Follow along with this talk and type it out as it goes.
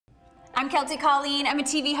I'm Keltie Colleen, I'm a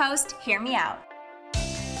TV host, hear me out.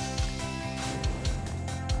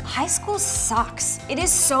 High school sucks. It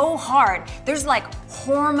is so hard. There's like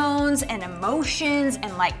hormones and emotions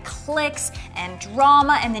and like cliques and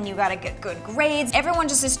drama, and then you gotta get good grades. Everyone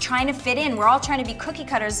just is trying to fit in. We're all trying to be cookie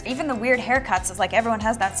cutters. Even the weird haircuts, it's like everyone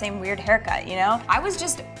has that same weird haircut, you know? I was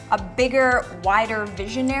just a bigger, wider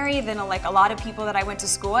visionary than like a lot of people that I went to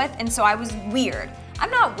school with, and so I was weird. I'm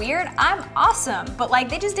not weird, I'm awesome, but like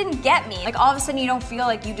they just didn't get me. Like all of a sudden you don't feel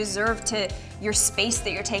like you deserve your space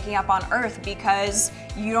that you're taking up on Earth because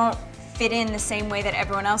you don't fit in the same way that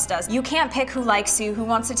everyone else does. You can't pick who likes you, who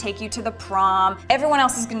wants to take you to the prom. Everyone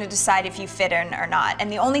else is gonna decide if you fit in or not.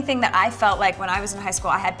 And the only thing that I felt like when I was in high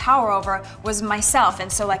school I had power over was myself.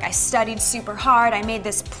 And so like I studied super hard, I made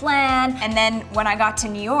this plan, and then when I got to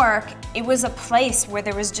New York, it was a place where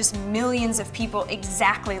there was just millions of people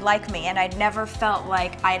exactly like me, and I'd never felt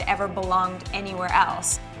like I'd ever belonged anywhere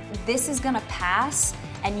else. This is gonna pass,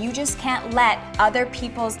 and you just can't let other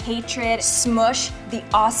people's hatred smush the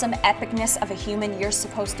awesome epicness of a human you're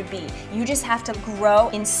supposed to be. You just have to grow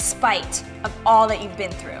in spite of all that you've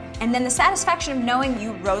been through. And then the satisfaction of knowing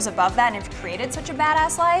you rose above that and have created such a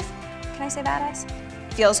badass life, can I say badass?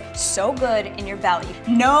 Feels so good in your belly.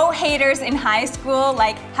 No haters in high school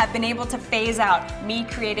like have been able to phase out me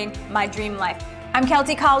creating my dream life. I'm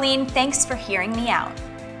Keltie Colleen, thanks for hearing me out.